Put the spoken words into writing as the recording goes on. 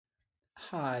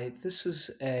Hi, this is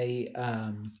a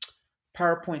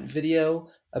PowerPoint video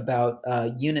about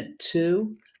Unit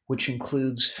 2, which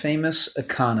includes famous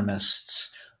economists.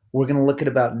 We're going to look at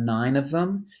about 9 of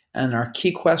them, and our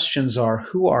key questions are: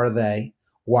 who are they,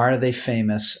 why are they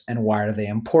famous, and why are they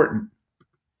important?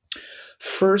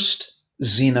 First,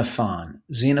 Xenophon.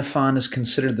 Xenophon is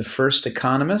considered the first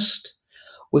economist.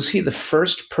 Was he the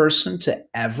first person to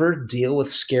ever deal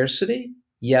with scarcity?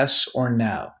 Yes or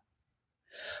no?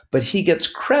 But he gets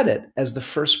credit as the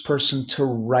first person to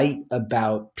write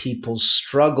about people's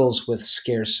struggles with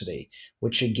scarcity,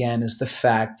 which again is the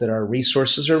fact that our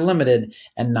resources are limited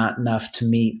and not enough to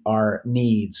meet our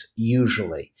needs,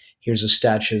 usually. Here's a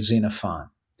statue of Xenophon.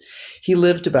 He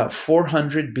lived about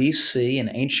 400 BC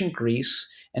in ancient Greece,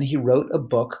 and he wrote a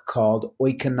book called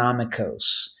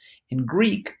Oikonomikos. In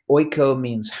Greek, oiko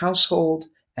means household,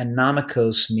 and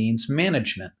nomikos means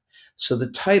management. So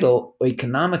the title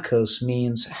Oikonomikos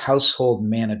means household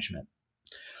management.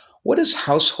 What does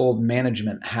household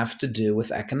management have to do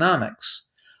with economics?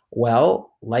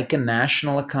 Well, like a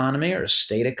national economy or a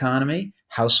state economy,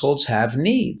 households have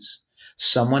needs.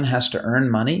 Someone has to earn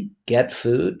money, get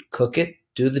food, cook it,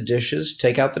 do the dishes,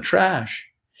 take out the trash.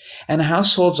 And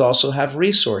households also have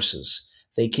resources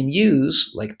they can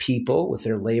use, like people with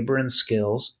their labor and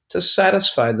skills, to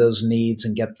satisfy those needs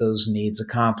and get those needs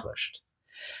accomplished.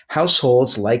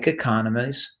 Households, like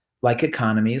economies,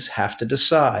 have to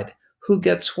decide who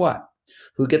gets what,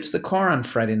 who gets the car on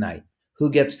Friday night, who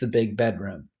gets the big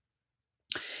bedroom.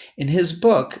 In his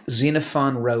book,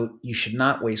 Xenophon wrote, "You should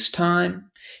not waste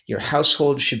time. Your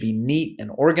household should be neat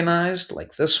and organized,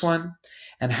 like this one,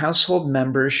 and household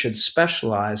members should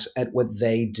specialize at what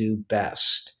they do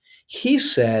best." He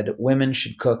said women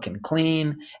should cook and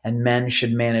clean, and men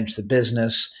should manage the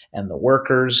business and the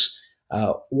workers.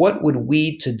 What would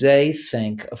we today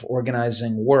think of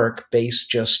organizing work based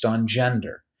just on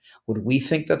gender? Would we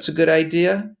think that's a good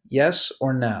idea? Yes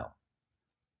or no?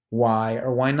 Why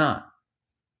or why not?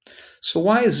 So,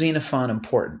 why is Xenophon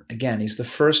important? Again, he's the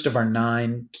first of our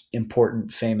 9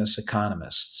 important famous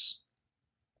economists.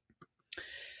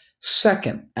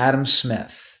 Second, Adam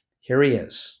Smith. Here he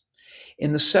is.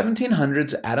 In the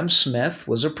 1700s, Adam Smith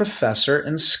was a professor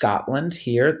in Scotland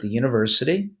here at the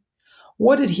university.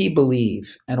 What did he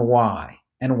believe and why?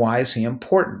 And why is he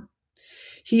important?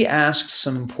 He asked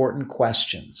some important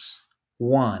questions.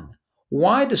 1.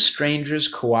 Why do strangers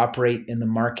cooperate in the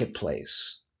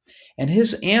marketplace? And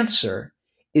his answer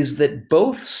is that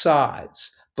both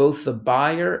sides, both the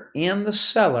buyer and the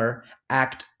seller,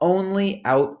 act only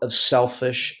out of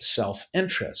selfish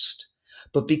self-interest.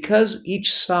 But because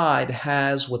each side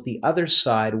has what the other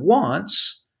side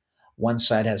wants, one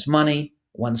side has money,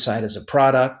 one side has a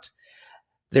product,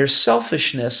 their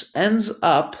selfishness ends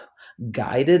up,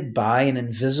 guided by an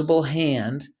invisible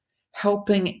hand,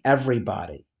 helping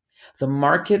everybody. The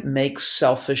market makes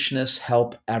selfishness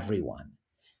help everyone.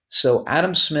 So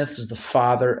Adam Smith is the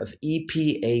father of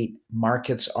EP8,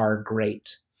 markets are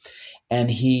great.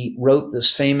 And he wrote this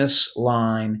famous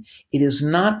line, "It is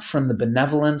not from the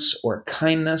benevolence or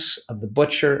kindness of the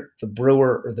butcher, the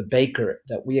brewer, or the baker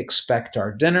that we expect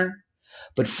our dinner,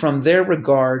 but from their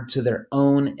regard to their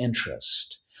own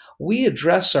interest. We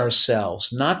address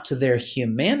ourselves not to their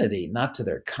humanity, not to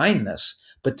their kindness,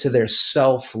 but to their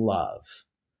self-love."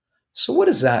 So what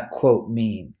does that quote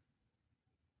mean?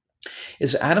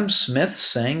 Is Adam Smith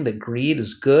saying that greed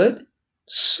is good?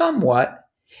 Somewhat.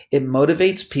 It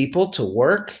motivates people to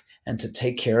work and to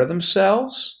take care of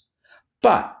themselves.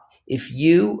 But if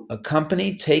you, a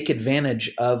company, take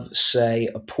advantage of, say,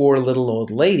 a poor little old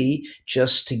lady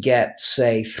just to get,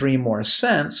 say, 3 more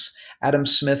cents, Adam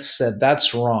Smith said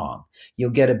that's wrong.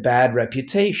 You'll get a bad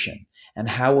reputation. And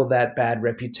how will that bad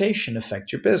reputation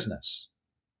affect your business?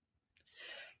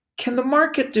 Can the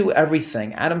market do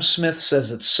everything? Adam Smith says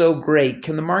it's so great.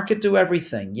 Can the market do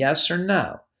everything? Yes or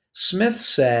no? Smith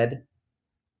said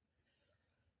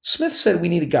we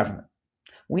need a government.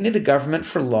 We need a government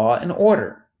for law and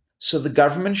order. So the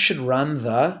government should run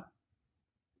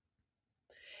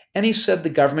and he said the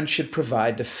government should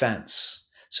provide defense.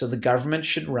 So the government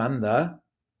should run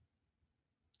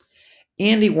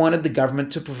and he wanted the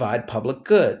government to provide public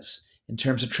goods in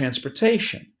terms of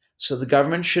transportation. So the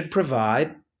government should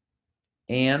provide,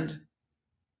 and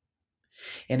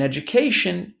in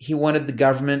education, he wanted the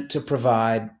government to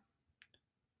provide,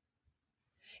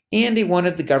 and he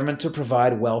wanted the government to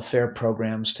provide welfare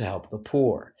programs to help the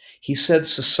poor. He said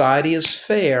society is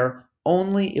fair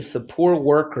only if the poor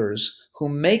workers who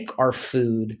make our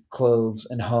food, clothes,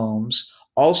 and homes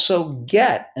also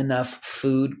get enough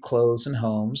food, clothes, and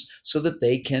homes so that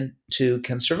they too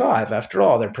can survive. After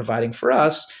all, they're providing for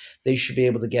us. they should be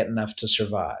able to get enough to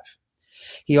survive.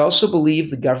 He also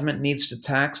believed the government needs to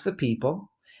tax the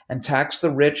people and tax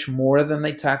the rich more than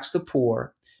they tax the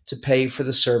poor to pay for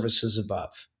the services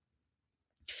above.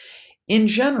 In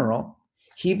general,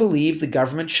 he believed the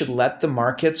government should let the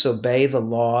markets obey the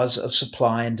laws of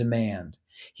supply and demand.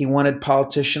 He wanted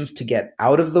politicians to get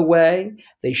out of the way.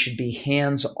 They should be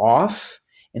hands off.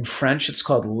 In French, it's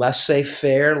called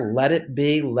laissez-faire, let it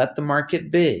be, let the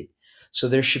market be. So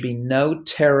there should be no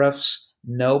tariffs,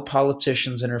 no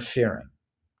politicians interfering.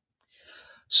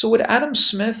 So would Adam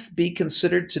Smith be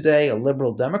considered today a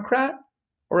liberal Democrat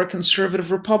or a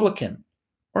conservative Republican?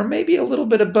 Or maybe a little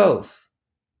bit of both?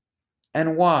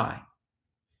 And why?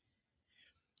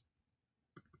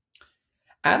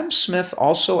 Adam Smith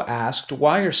also asked,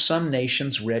 why are some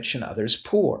nations rich and others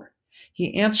poor?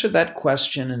 He answered that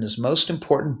question in his most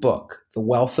important book, The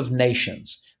Wealth of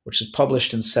Nations, which was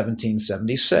published in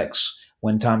 1776,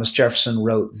 when Thomas Jefferson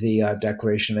wrote the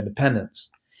Declaration of Independence.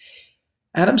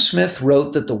 Adam Smith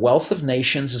wrote that the wealth of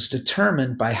nations is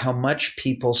determined by how much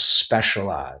people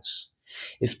specialize.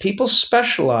 If people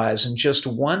specialize in just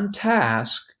one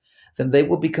task, then they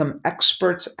will become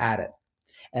experts at it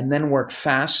and then work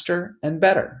faster and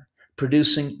better,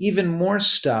 producing even more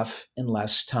stuff in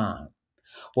less time.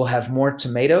 We'll have more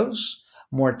tomatoes,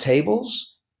 more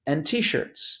tables, and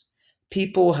t-shirts.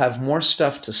 People will have more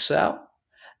stuff to sell.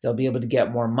 They'll be able to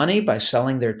get more money by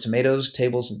selling their tomatoes,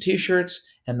 tables, and t-shirts,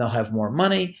 and they'll have more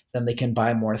money, then they can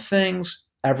buy more things.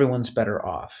 Everyone's better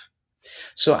off.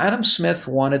 So Adam Smith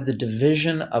wanted the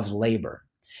division of labor,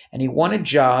 and he wanted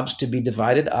jobs to be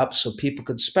divided up so people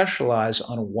could specialize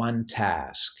on one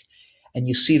task. And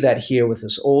you see that here with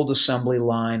this old assembly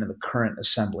line and the current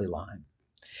assembly line.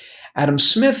 Adam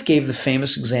Smith gave the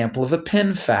famous example of a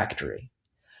pin factory.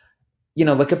 You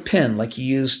know, like a pin, like you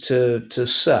use to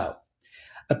sew.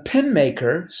 A pin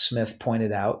maker, Smith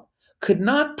pointed out, could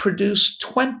not produce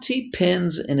 20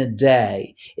 pins in a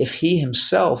day if he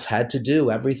himself had to do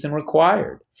everything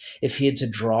required. If he had to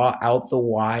draw out the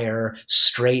wire,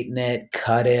 straighten it,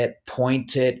 cut it,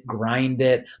 point it, grind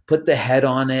it, put the head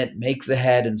on it, make the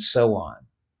head, and so on.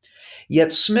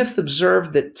 Yet Smith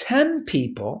observed that 10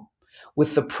 people,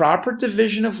 with the proper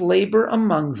division of labor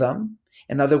among them,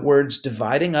 in other words,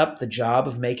 dividing up the job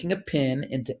of making a pin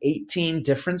into 18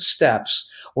 different steps,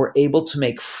 were able to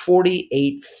make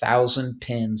 48,000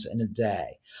 pins in a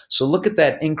day. So look at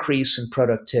that increase in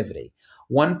productivity.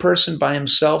 One person by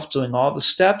himself doing all the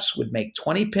steps would make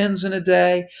 20 pins in a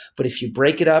day, but if you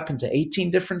break it up into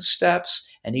 18 different steps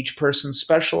and each person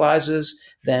specializes,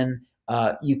 then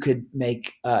you could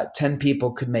make 10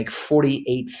 people could make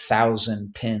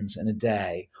 48,000 pins in a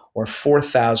day, or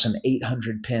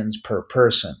 4,800 pins per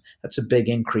person. That's a big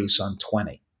increase on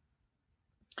 20.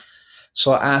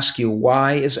 So I'll ask you,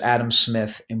 why is Adam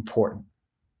Smith important?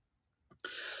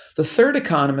 The third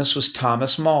economist was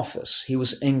Thomas Malthus. He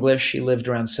was English. He lived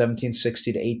around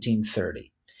 1760 to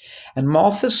 1830. And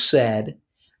Malthus said,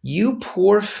 you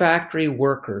poor factory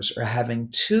workers are having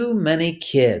too many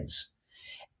kids.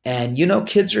 And you know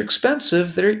kids are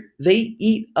expensive. They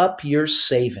eat up your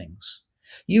savings.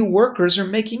 You workers are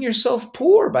making yourself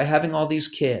poor by having all these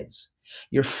kids.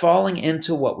 You're falling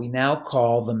into what we now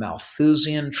call the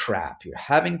Malthusian trap. You're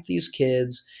having these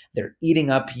kids. They're eating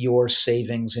up your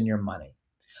savings and your money.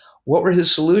 What were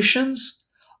his solutions?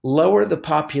 Lower the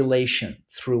population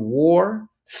through war,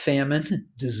 famine,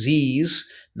 disease,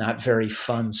 not very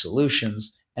fun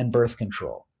solutions, and birth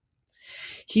control.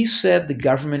 He said the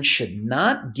government should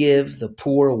not give the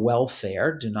poor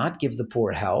welfare, do not give the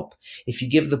poor help. If you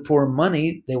give the poor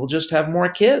money, they will just have more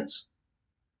kids.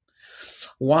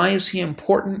 Why is he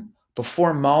important?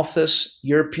 Before Malthus,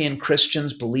 European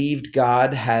Christians believed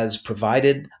God has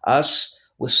provided us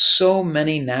with so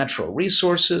many natural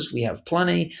resources. We have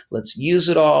plenty. Let's use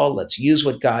it all. Let's use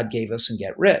what God gave us and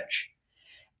get rich.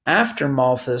 After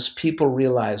Malthus, people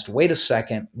realized, wait a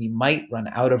second, we might run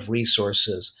out of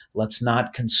resources. Let's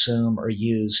not consume or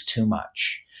use too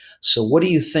much. So what do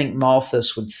you think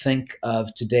Malthus would think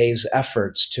of today's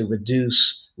efforts to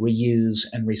reduce, reuse,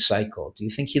 and recycle? Do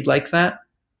you think he'd like that?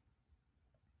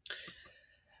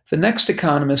 The next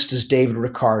economist is David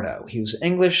Ricardo. He was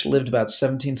English, lived about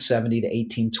 1770 to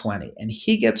 1820, and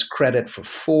he gets credit for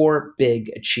 4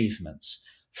 big achievements.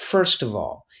 First of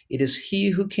all, it is he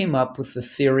who came up with the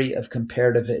theory of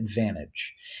comparative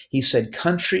advantage. He said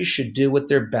countries should do what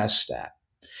they're best at.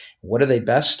 What are they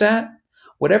best at?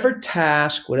 Whatever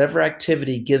task, whatever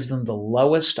activity gives them the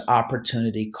lowest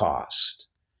opportunity cost.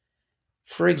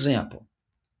 For example,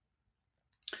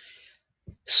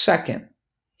 second,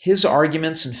 His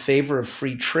arguments in favor of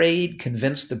free trade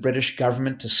convinced the British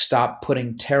government to stop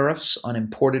putting tariffs on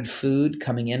imported food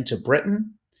coming into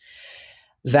Britain.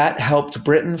 That helped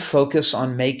Britain focus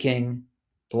on making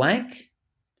blank,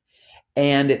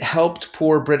 and it helped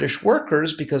poor British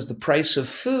workers because the price of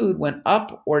food went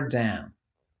up or down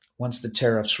once the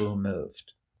tariffs were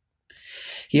removed.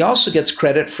 He also gets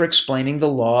credit for explaining the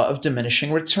law of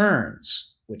diminishing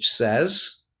returns, which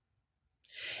says,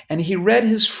 and he read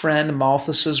his friend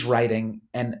Malthus's writing,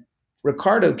 and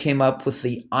Ricardo came up with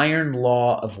the iron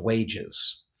law of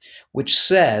wages, which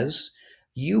says,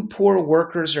 you poor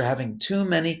workers are having too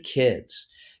many kids.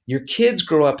 Your kids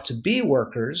grow up to be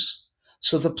workers,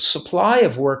 so the supply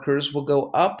of workers will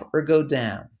go up or go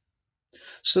down.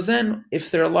 So then,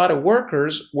 if there are a lot of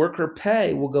workers, worker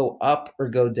pay will go up or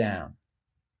go down.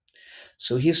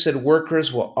 So he said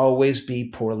workers will always be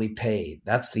poorly paid.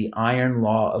 That's the iron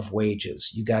law of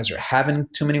wages. You guys are having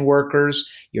too many workers.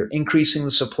 You're increasing the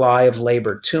supply of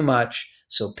labor too much,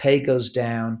 so pay goes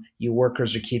down. You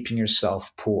workers are keeping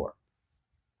yourself poor.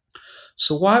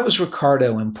 So why was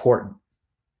Ricardo important?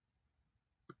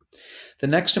 The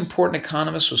next important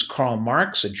economist was Karl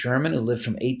Marx, a German who lived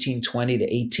from 1820 to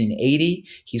 1880.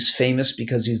 He's famous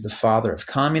because he's the father of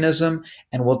communism,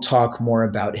 and we'll talk more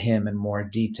about him in more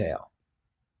detail.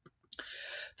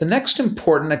 The next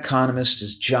important economist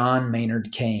is John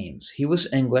Maynard Keynes. He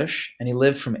was English, and he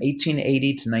lived from 1880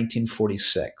 to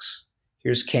 1946.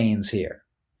 Here's Keynes here.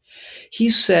 He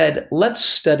said, let's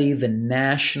study the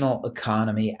national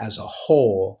economy as a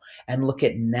whole and look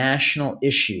at national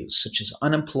issues such as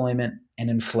unemployment and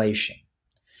inflation.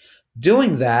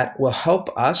 Doing that will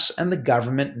help us and the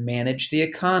government manage the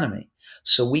economy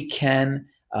so we can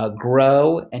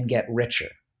grow and get richer.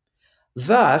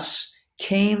 Thus,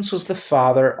 Keynes was the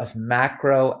father of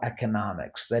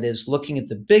macroeconomics, that is, looking at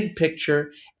the big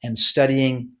picture and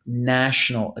studying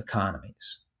national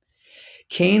economies.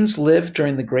 Keynes lived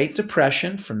during the Great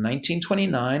Depression from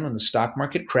 1929, when the stock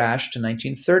market crashed, to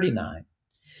 1939.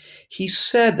 He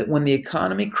said that when the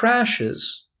economy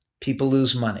crashes, people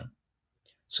lose money,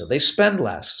 so they spend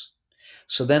less.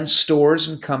 So then stores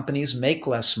and companies make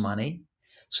less money.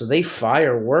 So they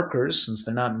fire workers since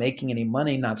they're not making any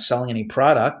money, not selling any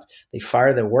product. They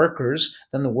fire their workers.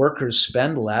 Then the workers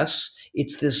spend less.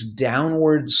 It's this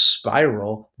downward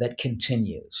spiral that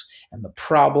continues. And the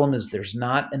problem is there's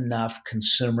not enough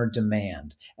consumer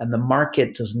demand, and the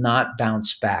market does not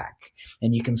bounce back.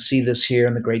 And you can see this here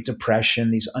in the Great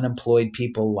Depression, these unemployed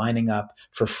people lining up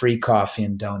for free coffee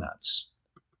and donuts.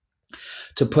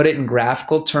 To put it in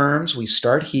graphical terms, we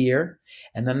start here,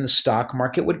 and then the stock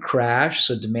market would crash,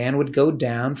 so demand would go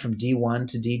down from D1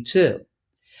 to D2.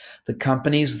 The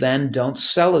companies then don't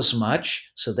sell as much,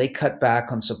 so they cut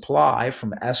back on supply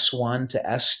from S1 to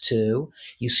S2.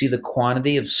 You see the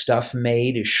quantity of stuff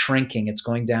made is shrinking. It's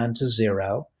going down to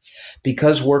zero.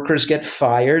 Because workers get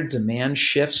fired, demand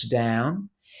shifts down.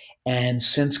 And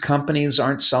since companies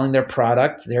aren't selling their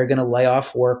product, they're going to lay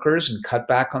off workers and cut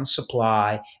back on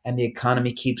supply, and the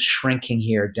economy keeps shrinking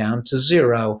here down to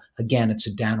zero. Again, it's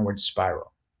a downward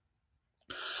spiral.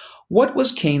 What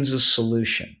was Keynes's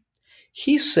solution?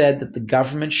 He said that the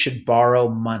government should borrow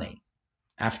money.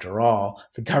 After all,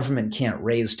 the government can't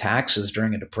raise taxes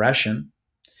during a depression.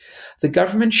 The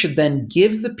government should then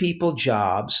give the people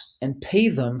jobs and pay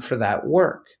them for that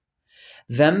work.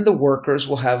 Then the workers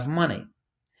will have money.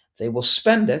 They will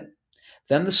spend it.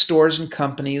 Then the stores and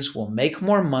companies will make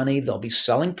more money. They'll be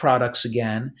selling products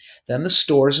again. Then the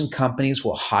stores and companies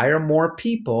will hire more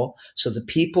people, so the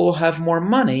people will have more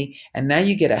money, and now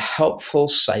you get a helpful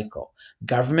cycle.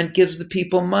 Government gives the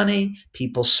people money,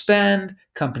 people spend,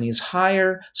 companies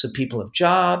hire, so people have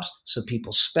jobs, so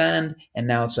people spend, and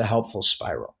now it's a helpful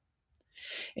spiral.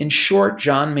 In short,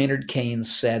 John Maynard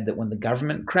Keynes said that when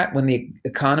the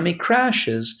economy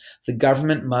crashes, the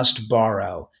government must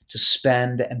borrow to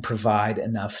spend and provide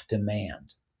enough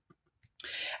demand.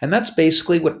 And that's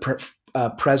basically what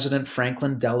President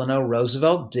Franklin Delano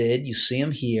Roosevelt did. You see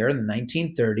him here in the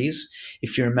 1930s.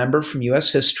 If you remember from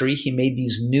U.S. history, he made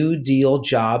these New Deal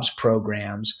jobs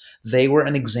programs. They were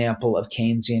an example of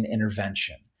Keynesian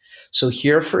intervention. So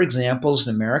here, for example, is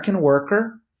an American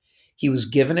worker. He was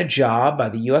given a job by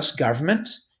the U.S. government.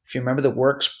 If you remember the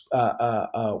Works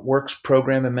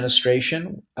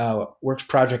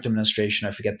Project Administration,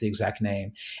 I forget the exact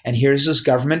name. And here's his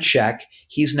government check.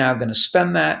 He's now going to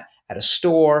spend that at a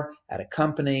store, at a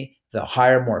company. They'll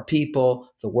hire more people.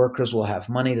 The workers will have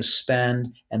money to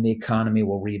spend, and the economy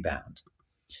will rebound.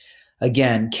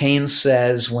 Again, Keynes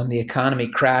says when the economy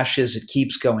crashes, it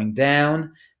keeps going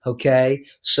down. Okay,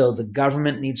 so the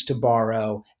government needs to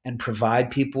borrow and provide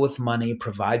people with money,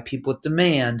 provide people with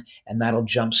demand, and that'll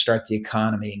jumpstart the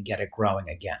economy and get it growing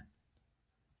again.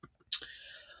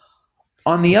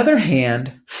 On the other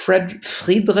hand, Friedrich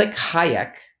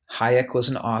Hayek was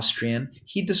an Austrian,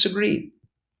 he disagreed.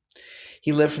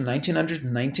 He lived from 1900 to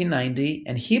 1990,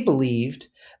 and he believed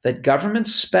that government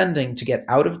spending to get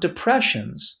out of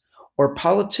depressions or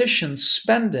politicians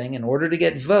spending in order to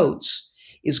get votes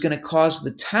is going to cause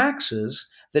the taxes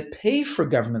that pay for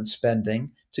government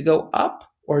spending to go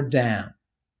up or down.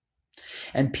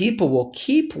 And people will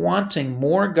keep wanting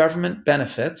more government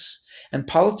benefits, and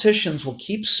politicians will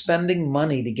keep spending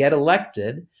money to get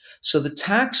elected, so the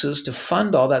taxes to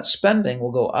fund all that spending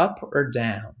will go up or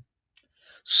down.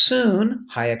 Soon,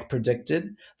 Hayek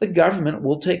predicted, the government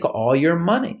will take all your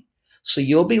money. So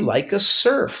you'll be like a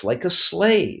serf, like a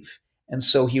slave. And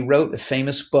so he wrote a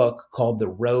famous book called The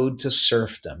Road to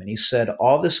Serfdom. And he said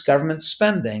all this government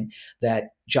spending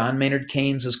that John Maynard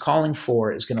Keynes is calling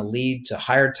for is going to lead to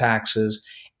higher taxes,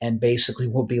 and basically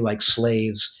we'll be like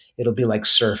slaves. It'll be like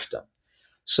serfdom.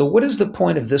 So what is the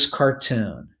point of this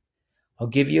cartoon? I'll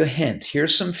give you a hint.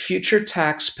 Here's some future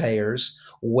taxpayers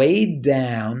weighed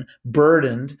down,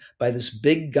 burdened by this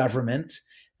big government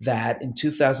that in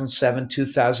 2007,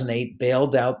 2008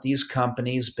 bailed out these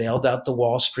companies, bailed out the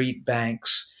Wall Street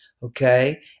banks,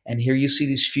 okay? And here you see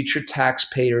these future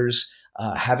taxpayers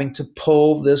having to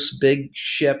pull this big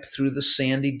ship through the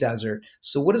sandy desert.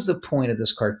 So what is the point of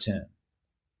this cartoon?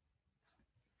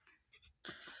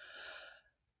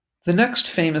 The next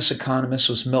famous economist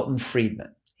was Milton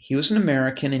Friedman. He was an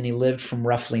American, and he lived from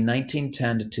roughly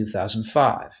 1910 to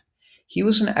 2005. He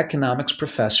was an economics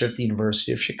professor at the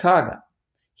University of Chicago.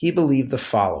 He believed the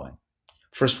following.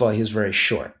 First of all, he was very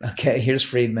short. Okay, here's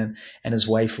Friedman and his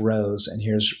wife Rose, and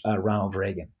here's Ronald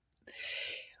Reagan.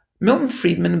 Milton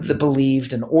Friedman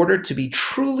believed in order to be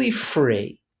truly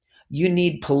free, you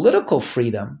need political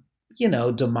freedom,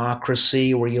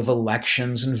 democracy, where you have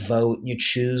elections and vote and you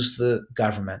choose the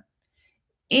government.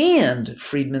 And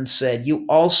Friedman said, you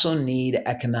also need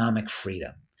economic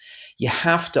freedom. You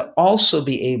have to also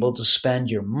be able to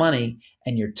spend your money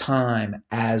and your time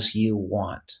as you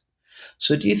want.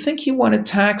 So do you think he wanted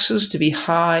taxes to be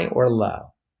high or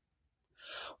low?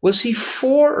 Was he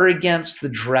for or against the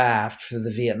draft for the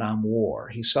Vietnam War?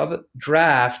 He saw the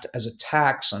draft as a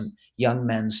tax on young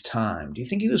men's time. Do you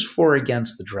think he was for or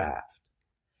against the draft?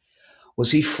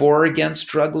 Was he for or against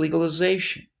drug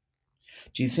legalization?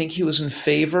 Do you think he was in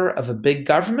favor of a big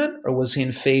government, or was he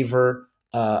in favor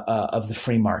of the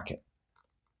free market?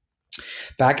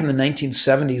 Back in the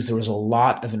 1970s, there was a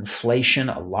lot of inflation,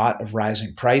 a lot of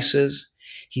rising prices.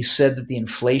 He said that the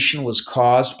inflation was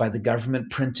caused by the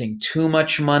government printing too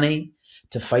much money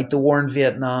to fight the war in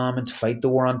Vietnam and to fight the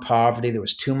war on poverty. There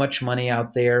was too much money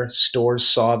out there. Stores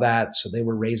saw that, so they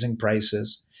were raising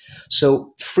prices.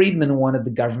 So Friedman wanted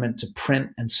the government to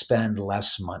print and spend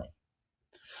less money.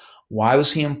 Why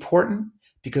was he important?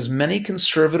 Because many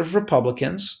conservative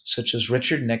Republicans, such as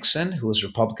Richard Nixon, who was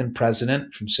Republican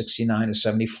president from 69 to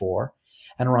 74,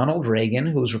 and Ronald Reagan,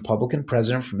 who was Republican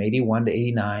president from 81 to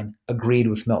 89, agreed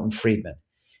with Milton Friedman,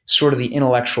 sort of the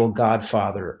intellectual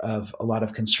godfather of a lot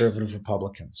of conservative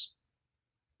Republicans.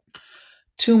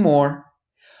 Two more.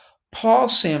 Paul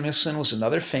Samuelson was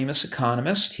another famous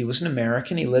economist. He was an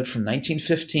American. He lived from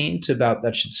 1915 to about,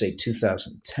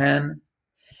 2010.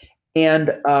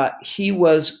 And he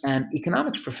was an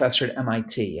economics professor at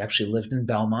MIT. He actually lived in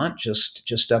Belmont,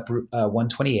 just up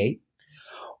 128.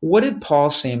 What did Paul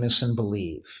Samuelson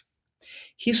believe?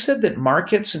 He said that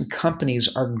markets and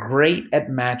companies are great at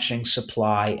matching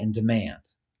supply and demand,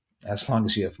 as long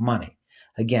as you have money.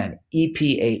 Again,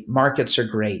 EP8, markets are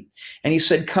great. And he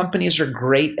said companies are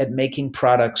great at making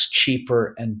products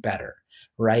cheaper and better,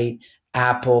 right?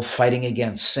 Apple fighting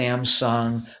against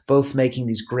Samsung, both making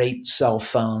these great cell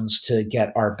phones to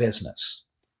get our business.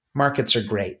 Markets are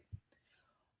great.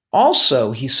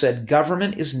 Also, he said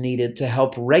government is needed to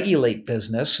help regulate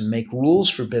business and make rules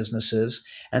for businesses,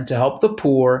 and to help the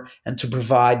poor, and to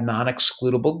provide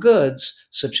non-excludable goods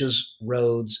such as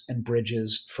roads and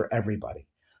bridges for everybody.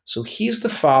 So he's the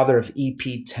father of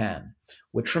EP10,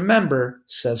 which, remember,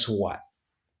 says what?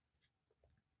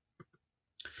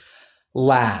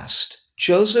 Last,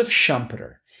 Joseph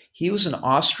Schumpeter. He was an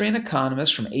Austrian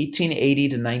economist from 1880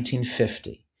 to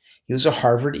 1950. He was a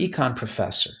Harvard econ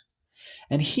professor.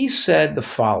 And he said the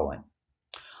following: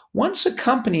 once a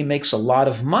company makes a lot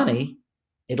of money,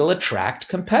 it'll attract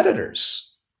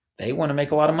competitors. They want to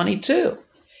make a lot of money too.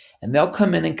 And they'll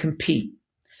come in and compete.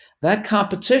 That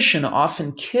competition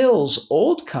often kills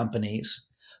old companies,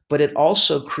 but it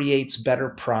also creates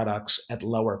better products at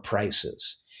lower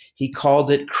prices. He called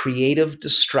it creative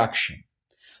destruction.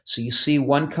 So you see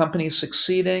one company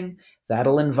succeeding,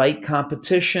 that'll invite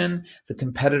competition. The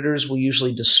competitors will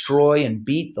usually destroy and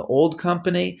beat the old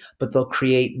company, but they'll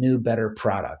create new, better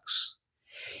products.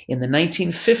 In the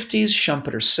 1950s,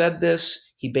 Schumpeter said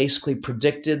this. He basically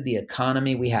predicted the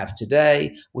economy we have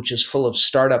today, which is full of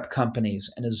startup companies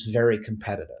and is very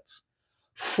competitive.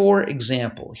 For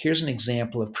example, here's an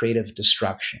example of creative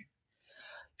destruction.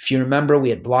 If you remember,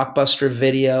 we had Blockbuster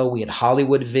Video, we had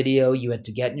Hollywood Video. You had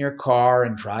to get in your car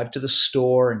and drive to the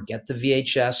store and get the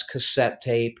VHS cassette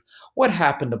tape. What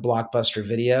happened to Blockbuster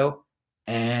Video?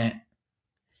 And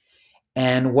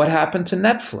what happened to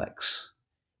Netflix?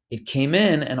 It came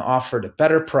in and offered a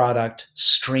better product,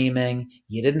 streaming.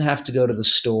 You didn't have to go to the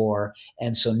store.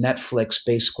 And so Netflix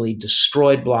basically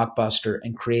destroyed Blockbuster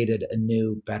and created a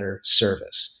new, better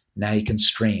service. Now you can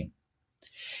stream.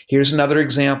 Here's another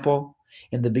example.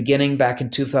 In the beginning, back in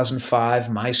 2005,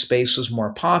 MySpace was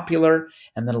more popular,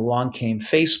 and then along came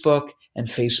Facebook, and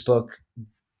Facebook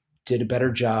did a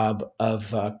better job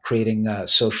of creating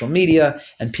social media,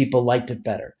 and people liked it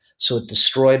better. So it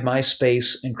destroyed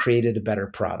MySpace and created a better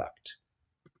product.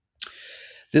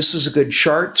 This is a good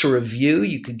chart to review.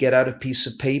 You could get out a piece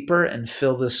of paper and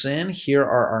fill this in. Here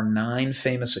are our 9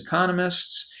 famous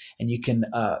economists, and you can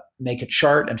make a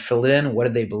chart and fill in what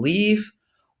do they believe,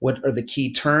 what are the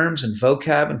key terms and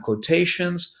vocab and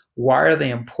quotations, why are they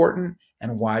important,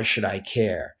 and why should I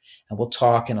care? And we'll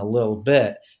talk in a little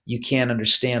bit. You can't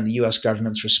understand the US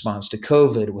government's response to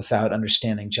COVID without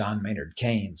understanding John Maynard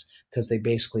Keynes, because they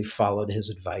basically followed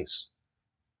his advice.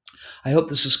 I hope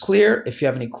this is clear. If you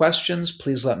have any questions,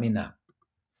 please let me know.